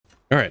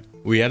Alright,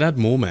 we're at that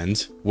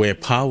moment where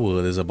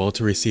Palworld is about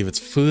to receive its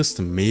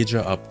first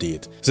major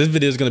update. So this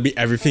video is going to be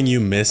everything you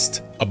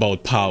missed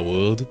about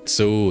Palworld,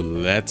 so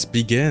let's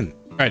begin.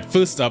 Alright,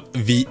 first up,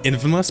 the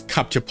infamous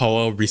capture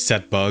power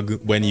reset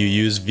bug when you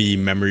use the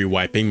memory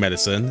wiping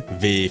medicine.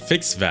 They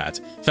fixed that,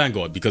 thank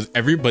God, because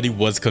everybody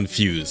was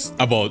confused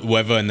about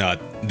whether or not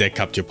their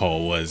capture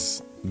power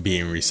was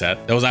being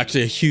reset. That was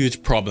actually a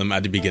huge problem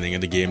at the beginning of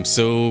the game,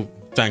 so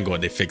thank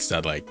God they fixed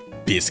that like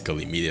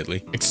basically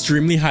immediately.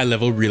 Extremely high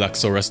level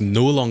Relaxaurus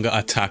no longer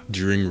attack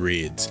during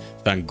raids,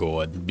 thank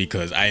God,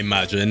 because I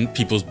imagine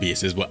people's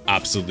bases were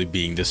absolutely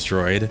being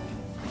destroyed,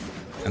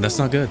 and that's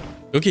not good.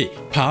 Okay,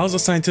 pals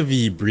assigned to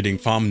the breeding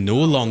farm no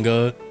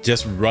longer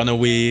just run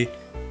away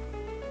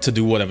to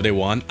do whatever they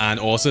want, and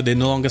also they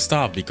no longer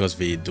starve because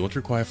they don't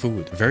require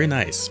food. Very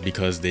nice,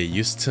 because they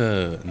used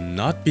to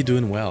not be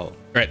doing well.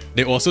 Right,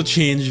 they also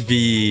changed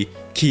the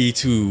key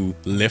to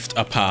lift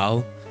a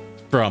pal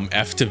from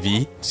F to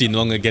V, so you no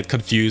longer get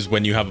confused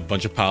when you have a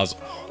bunch of pals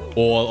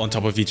all on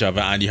top of each other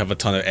and you have a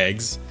ton of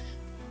eggs.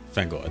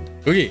 Thank God.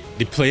 Okay,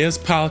 the player's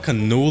pal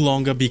can no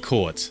longer be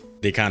caught.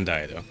 They can't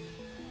die though.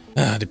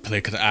 The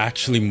player can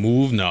actually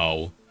move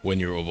now when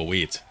you're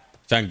overweight.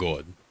 Thank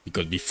God,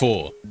 because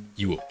before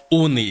you were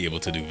only able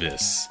to do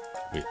this.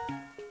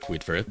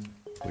 Wait for it.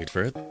 Wait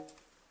for it.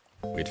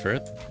 Wait for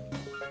it.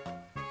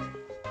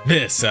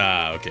 This.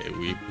 Okay,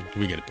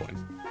 we get a point.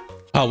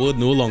 Palworld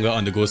no longer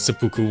undergoes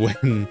seppuku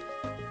when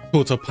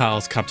total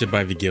pals captured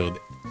by the guild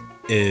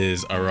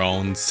is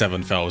around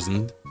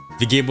 7,000.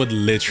 The game would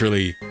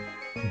literally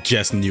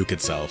just nuke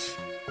itself,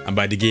 and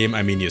by the game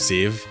I mean your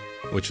save,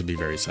 which would be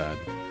very sad.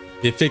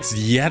 They fixed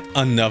yet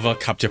another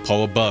capture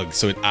power bug,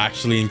 so it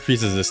actually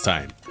increases this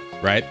time,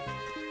 right?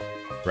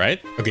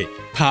 Right? Okay,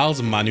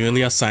 pals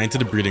manually assigned to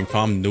the breeding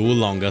farm no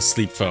longer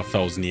sleep for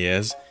 1,000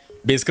 years.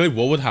 Basically,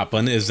 what would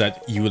happen is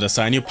that you would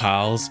assign your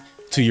pals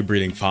to your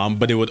breeding farm,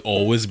 but they would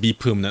always be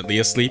permanently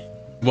asleep.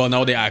 Well,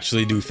 now they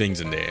actually do things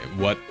in there.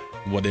 What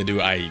they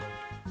do, I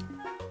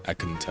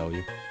couldn't tell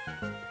you.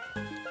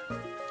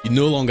 You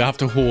no longer have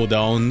to hold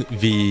down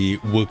the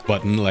work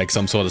button like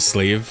some sort of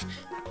slave.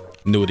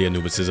 No, the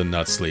Anubises are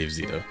not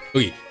slaves either.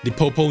 Okay, the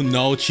Popo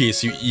now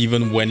chase you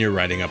even when you're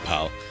riding a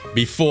pal.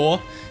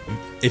 Before,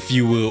 if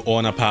you were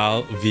on a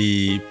pal,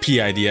 the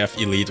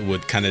PIDF elite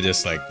would kind of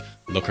just like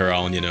look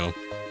around, you know,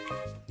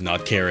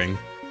 not caring.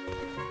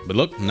 But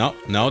look,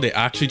 now they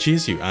actually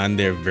chase you, and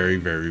they're very,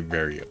 very,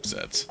 very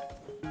upset.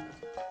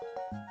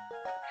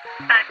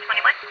 21.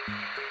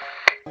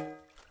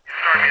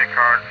 Start me a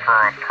card for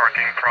a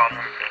parking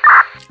problem.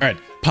 Alright,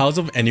 pals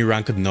of any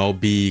rank could now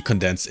be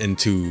condensed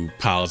into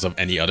pals of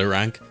any other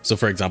rank. So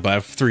for example, I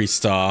have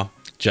 3-star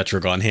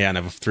Jetragon here and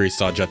I have a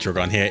 3-star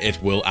Jetragon here.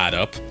 It will add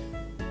up,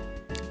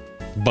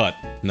 but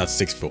not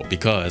 6-4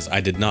 because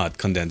I did not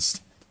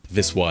condense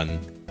this one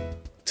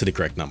to the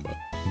correct number.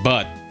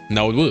 But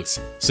now it works,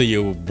 so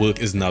your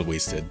work is not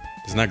wasted.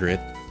 Isn't that great?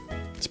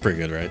 It's pretty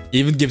good, right? It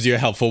even gives you a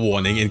helpful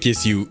warning in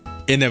case you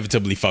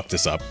inevitably fuck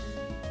this up,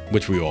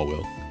 which we all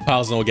will.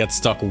 Pals now get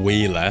stuck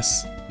way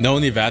less. Not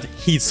only that,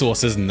 heat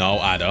sources now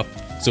add up.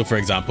 So for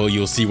example,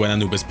 you'll see when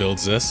Anubis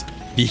builds this,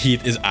 the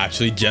heat is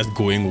actually just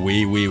going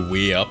way, way,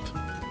 way up.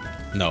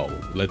 Now,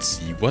 let's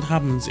see what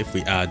happens if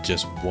we add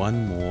just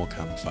one more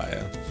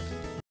campfire.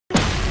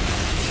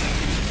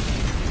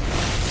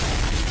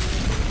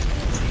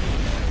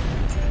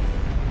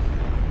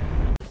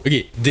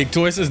 Okay, Dig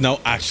Toys is now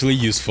actually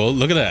useful.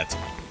 Look at that.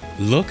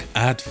 Look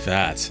at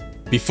that.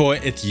 Before,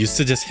 it used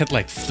to just hit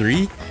like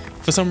 3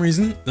 for some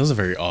reason. That was a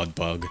very odd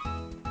bug.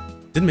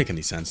 Didn't make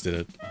any sense, did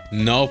it?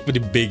 Now for the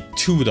big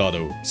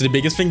 2.0. So the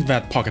biggest thing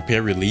that Pocket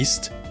Pair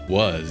released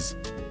was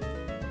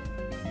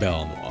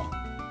Belle Noire.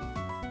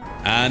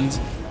 And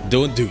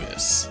don't do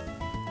this.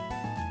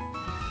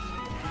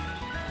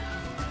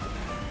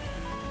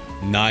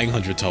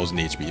 900,000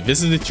 HP.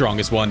 This is the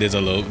strongest one.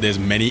 There's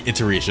many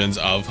iterations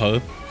of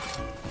her.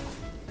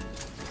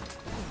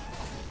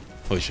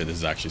 Holy shit, this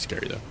is actually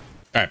scary though.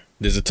 Alright,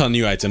 there's a ton of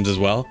new items as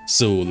well,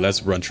 so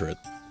let's run through it.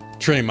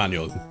 Training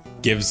Manual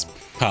gives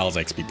pals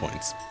XP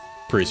points.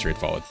 Pretty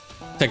straightforward.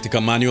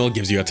 Technical Manual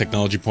gives you a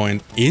technology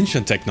point.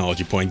 Ancient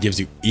Technology Point gives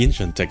you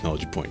ancient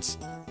technology points.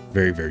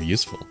 Very, very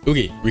useful.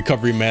 Okay,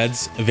 recovery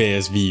meds.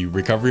 There's the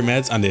recovery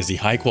meds and there's the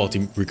high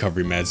quality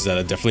recovery meds that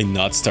are definitely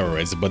not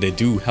steroids, but they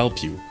do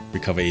help you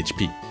recover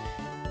HP.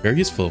 Very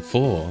useful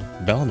for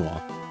Belle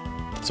Noire,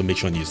 so make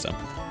sure and use them.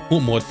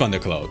 Home mode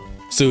Thundercloud.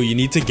 So you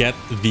need to get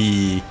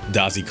the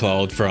Daisy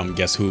Cloud from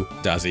Guess Who?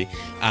 Daisy,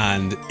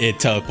 and it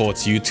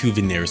teleports you to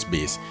the nearest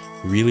base.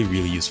 Really,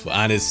 really useful,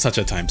 and it's such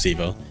a time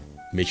saver.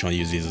 Make sure to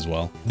use these as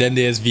well. Then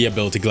there's the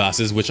ability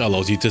glasses, which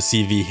allows you to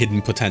see the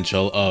hidden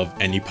potential of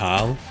any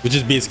pal, which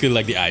is basically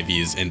like the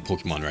IVs in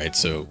Pokemon, right?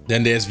 So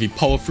then there's the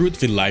Power Fruit,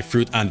 the Life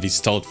Fruit, and the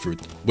Stout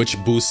Fruit,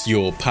 which boosts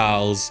your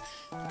pal's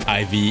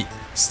IV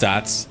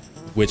stats,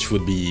 which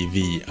would be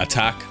the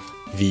attack,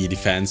 the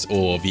defense,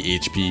 or the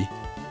HP,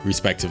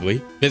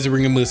 respectively. There's a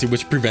Ring of Mercy,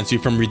 which prevents you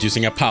from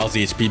reducing a pal's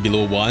HP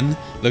below 1.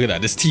 Look at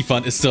that, this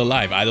T-Font is still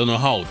alive. I don't know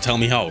how. Tell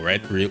me how,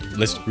 right?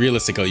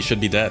 Realistically, you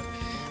should be dead.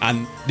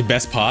 And the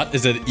best part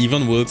is that it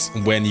even works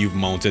when you've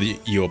mounted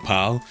your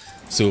pal.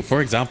 So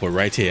for example,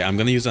 right here, I'm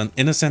going to use an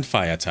innocent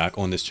fire attack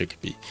on this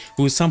chickpea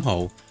who is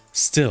somehow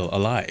still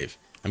alive.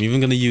 I'm even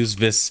going to use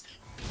this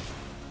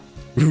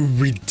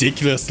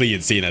ridiculously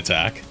insane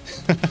attack.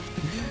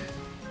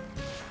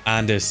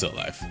 And they're still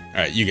alive.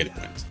 Alright, you get it.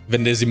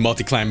 Then there's the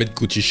multi-climate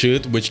Gucci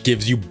shirt, which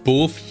gives you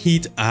both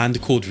heat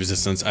and cold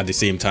resistance at the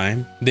same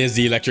time. There's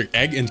the electric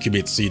egg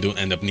incubator, so you don't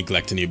end up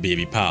neglecting your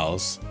baby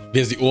pals.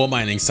 There's the ore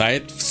mining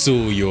site, so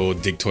your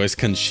dig toys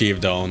can shave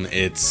down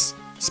its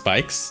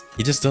spikes.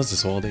 He just does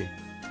this all day.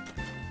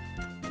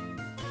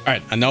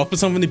 Alright, and now for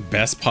some of the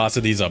best parts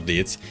of these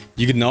updates.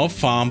 You can now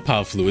farm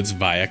pal fluids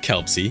via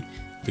Kelpsy.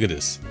 Look at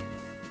this.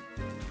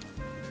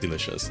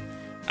 Delicious.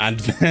 And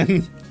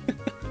then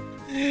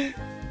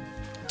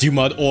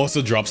Dumud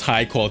also drops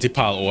high quality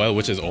pal oil,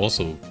 which is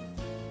also,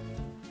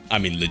 I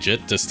mean,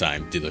 legit this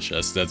time.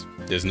 Delicious.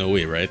 There's no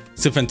way, right?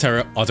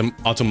 Sylphantera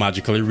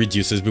automatically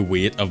reduces the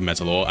weight of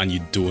metal ore, and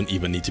you don't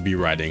even need to be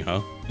riding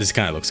her. This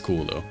kind of looks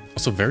cool though.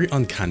 Also very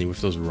uncanny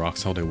with those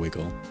rocks, how they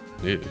wiggle.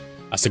 Ew.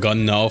 As the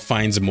gun now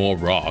finds more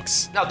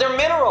rocks. Now they're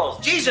minerals.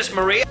 Jesus,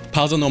 Maria.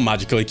 Pals are now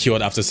magically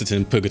cured after sitting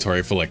in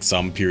purgatory for like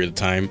some period of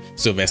time,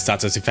 so their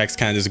status effects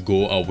kind of just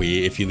go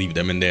away if you leave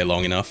them in there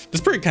long enough. It's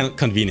pretty kind of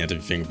convenient if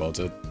you think about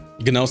it.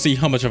 You can now see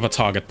how much of a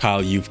target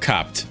pal you've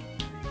capped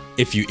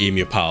if you aim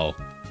your pal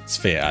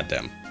sphere at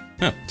them.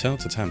 Huh, 10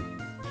 out of 10.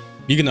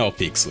 You can now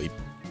fake sleep.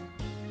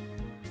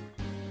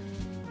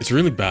 It's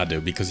really bad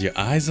though because your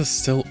eyes are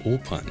still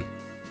open,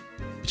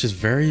 which is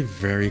very,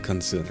 very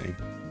concerning.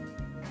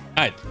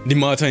 Alright, the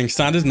monitoring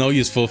stand is now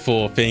useful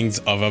for things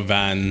other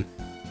than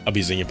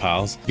abusing your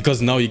pals,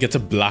 because now you get to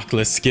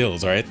blacklist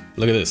skills, right?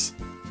 Look at this.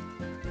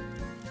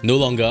 No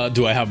longer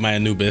do I have my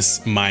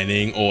Anubis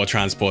mining or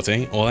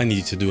transporting. All I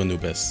need to do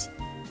Anubis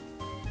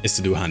is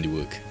to do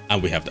handiwork,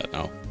 and we have that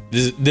now.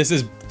 This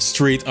is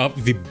straight up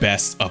the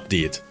best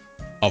update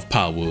of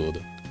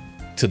Palworld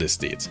to this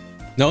date.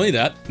 Not only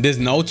that, there's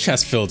now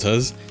chest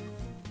filters,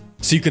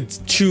 so you could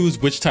choose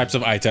which types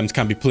of items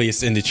can be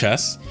placed in the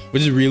chest,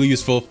 which is really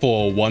useful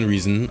for one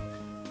reason,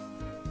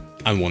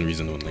 and one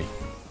reason only.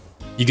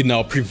 You can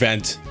now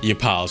prevent your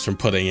pals from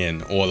putting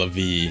in all of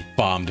the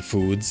farmed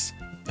foods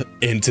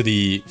into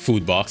the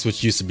food box,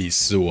 which used to be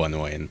so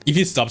annoying. If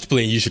you stopped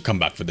playing, you should come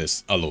back for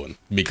this alone,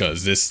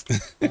 because this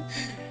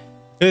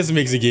this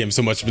makes the game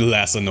so much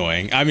less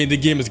annoying. I mean, the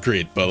game is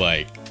great, but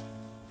like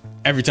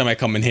every time I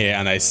come in here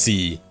and I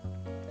see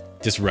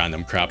just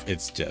random crap,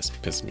 it's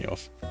just pissed me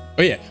off.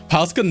 Oh yeah,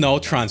 pals can now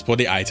transport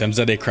the items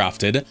that they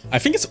crafted. I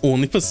think it's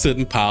only for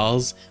certain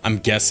pals. I'm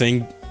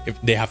guessing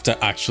if they have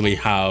to actually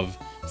have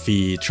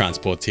the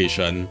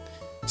transportation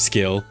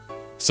skill.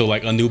 So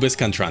like Anubis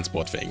can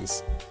transport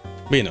things.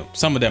 But you know,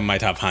 some of them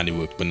might have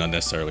handiwork, but not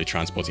necessarily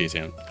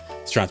transportation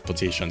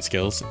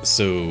skills.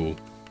 So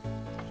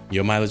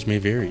your mileage may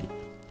vary.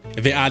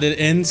 They added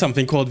in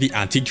something called the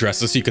antique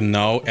dresser, so you can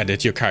now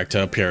edit your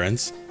character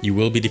appearance. You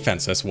will be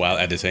defenseless while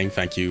editing.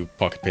 Thank you,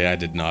 Pocket Pay. I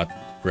did not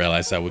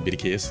realize that would be the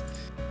case.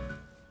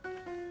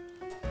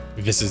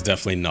 This is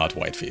definitely not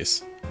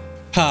Whiteface.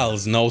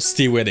 Pals now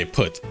stay where they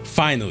put,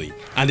 finally,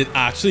 and it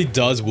actually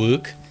does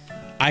work.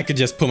 I could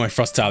just put my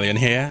Frostallion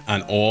here,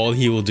 and all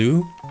he will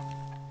do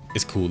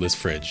is cool his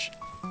fridge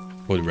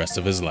for the rest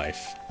of his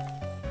life.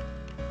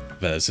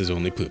 That is his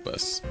only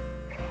purpose.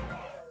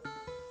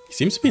 He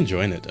seems to be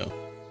enjoying it though.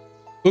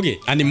 Okay,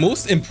 and the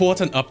most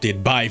important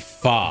update by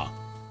far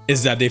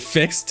is that they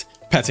fixed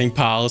petting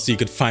pals so you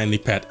could finally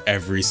pet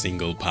every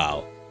single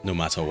pal, no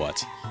matter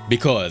what,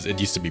 because it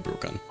used to be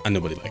broken and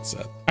nobody likes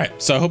that.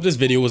 Alright, so I hope this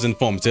video was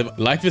informative.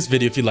 Like this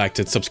video if you liked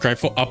it, subscribe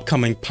for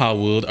upcoming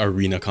Palworld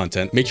Arena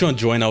content. Make sure and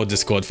join our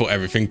Discord for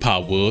everything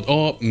Palworld,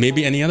 or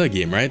maybe any other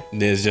game, right?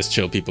 There's just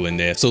chill people in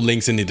there, so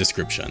links in the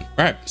description.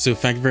 Alright, so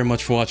thank you very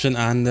much for watching,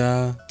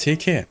 and take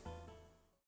care.